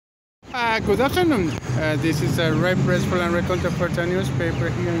Good afternoon. This is a Red Press for L.R.O.N Contra newspaper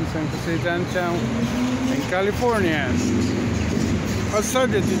here in San Jose downtown in California. Our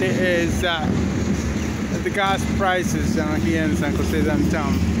subject today is the gas prices here in San Jose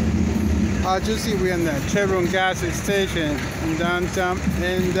downtown. As you see, we're in the Chevron gas station in downtown,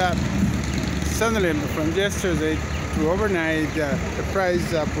 and suddenly from yesterday to overnight, the price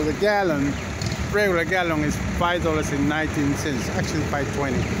for the gallon, regular gallon, is $5.19, actually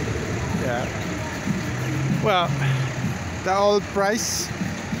 $5.20. Yeah. Well, the oil price,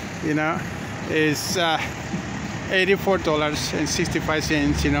 is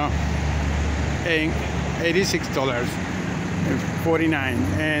 $84.65, and $86.49,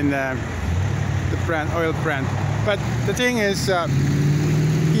 and the oil brand. But the thing is,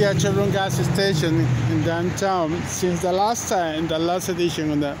 here at Chevron gas station in downtown, since the last time, the last edition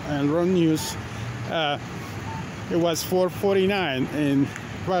on the L.R.O.N news, it was $4.49, and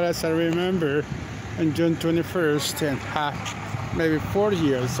but as I remember, on June 21st, and maybe 4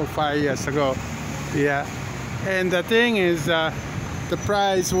 years or 5 years ago, yeah. And the thing is, the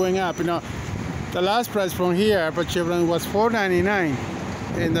price went up. The last price from here for Chevron was $4.99,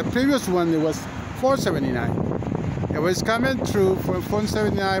 and the previous one, it was $4.79. It was coming through from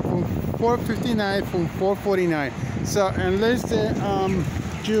 $4.79, from $4.59, from $4.49. So unless the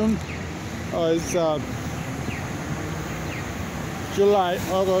June is July,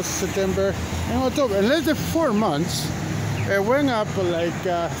 August, September, and October, in less than 4 months, it went up like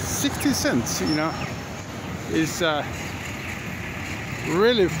 60 cents. It's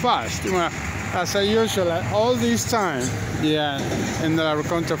really fast. As I usual, all this time, yeah, in the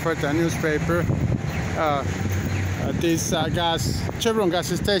Contra newspaper, this Chevron gas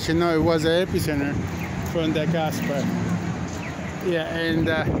station, it was the epicenter from the gas price. Yeah, and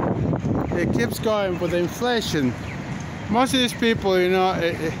it keeps going for the inflation. Most of these people,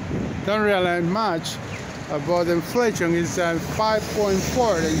 don't realize much about the inflation. It's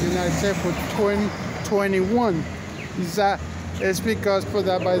 5.4 in the United States for 2021. It's because put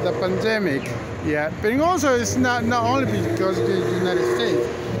up by the pandemic. Yeah, but also it's not only because of the United States,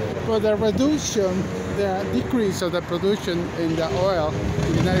 but the reduction, the decrease of the production in the oil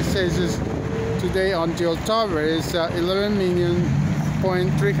in the United States is today until October is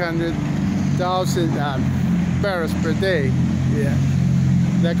 11,300,000 barrels per day. Yeah,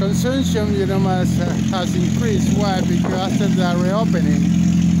 the consumption has increased. Why? Because after the reopening,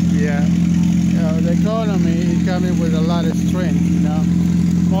 yeah, the economy is coming with a lot of strength.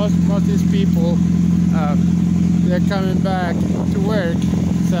 Most of these people, they're coming back to work,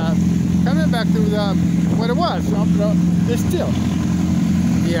 so coming back to what it was. They're still,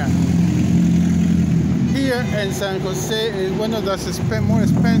 yeah. Here in San Jose is one of the more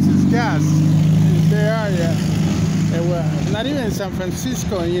expensive gas in the area. Not even in San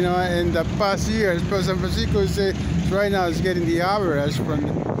Francisco, in the past years, but San Francisco is right now is getting the average from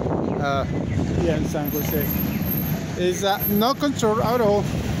here in San Jose. It's no control at all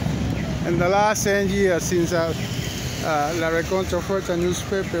in the last 10 years since L.R.O.N Contra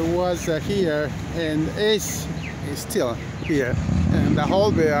newspaper was here, and is still here in the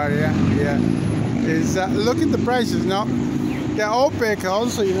whole Bay Area. Yeah, is look at the prices now. The OPEC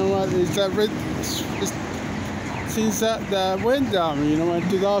also, since that went down, in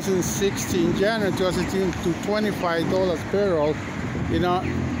 2016, January 2016, to $25 per barrel,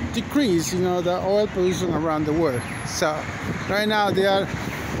 decrease, the oil production around the world. So right now they are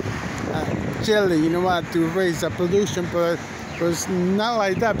jelly, to raise the production, but it's not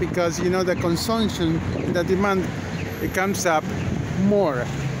like that, because the consumption, the demand, it comes up more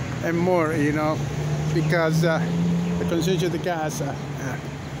and more, because the consumption of the gas,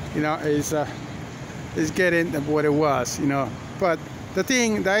 is getting what it was, But the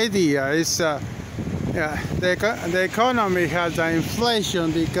idea is, the economy has the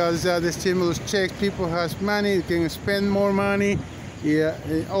inflation because the stimulus checks. People has money, can spend more money. Yeah,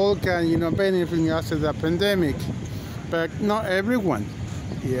 it all can, benefit after the pandemic, but not everyone.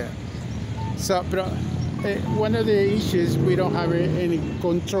 Yeah. So, but one of the issues, we don't have any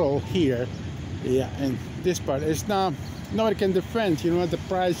control here. Yeah, and this part is not. Nobody can defend, the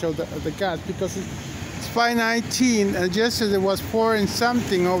price of the gas, because it's $5.19, and yesterday was 4 and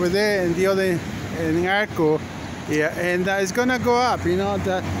something over there, and the other in Arco. Yeah, and it's gonna go up.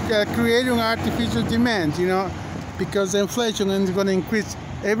 Creating artificial demand. Because the inflation is gonna increase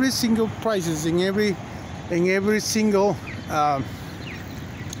every single prices in every single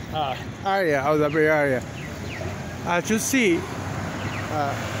area of the Bay Area. As you see,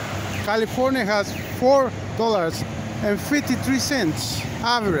 California has $4.53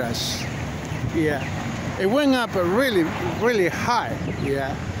 average. Yeah, it went up really high.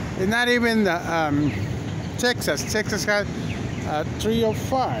 Yeah, And not even Texas. Texas had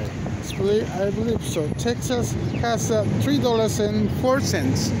 305. I believe so. Texas has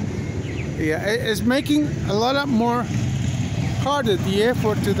 $3.04. Yeah, it's making a lot more harder the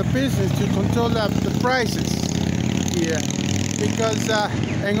effort to the business to control the prices. Yeah, because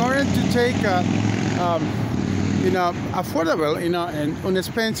in order to take affordable, and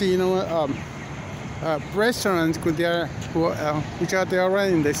inexpensive, restaurants which are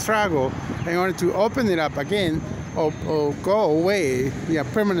already in the struggle, in order to open it up again or go away,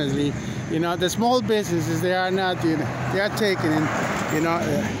 permanently, the small businesses, they are not, they are taking in,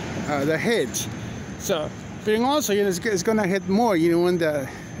 the hit. So, but also, it's gonna hit more, when the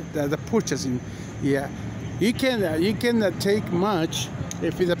purchasing, you cannot take much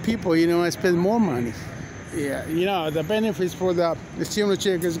if the people, spend more money. Yeah, the benefits for the stimulus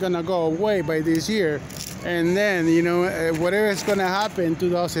check is gonna go away by this year, and then whatever is gonna happen in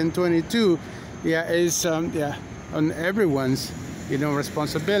 2022, is on everyone's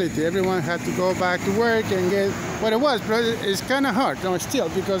responsibility. Everyone had to go back to work and get what it was, but it's kind of hard, still,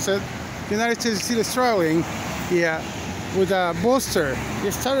 because the United States is still struggling, with a booster.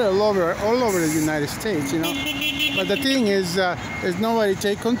 It started all over the United States, But the thing is nobody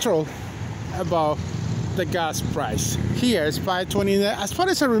take control about the gas price. Here it's $5.20. As far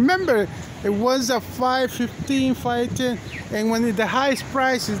as I remember, it was a $5.15, $5.10, and when the highest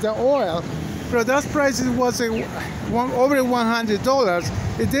price is the oil, but those prices was over $100.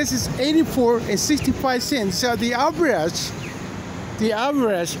 This is 84 and 65 cents. So the average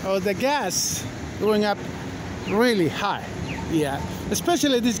of the gas going up really high.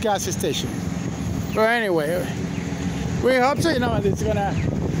 Especially this gas station. But anyway, we hope so. It's gonna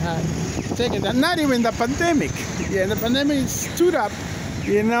take it. Not even the pandemic. The pandemic stood up.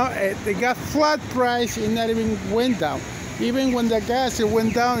 They got flat price and not even went down. Even when the gas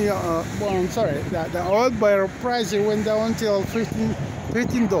went down, the oil barrel price went down until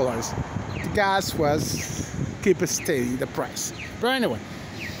 $15. The gas was keep steady, the price. But anyway,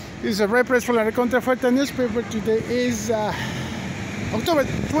 this is a repress for the Contrafuerte newspaper. Today is October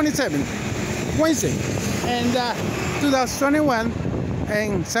 27th, Wednesday, and 2021,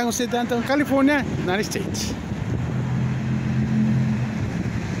 in San Jose, downtown California, United States.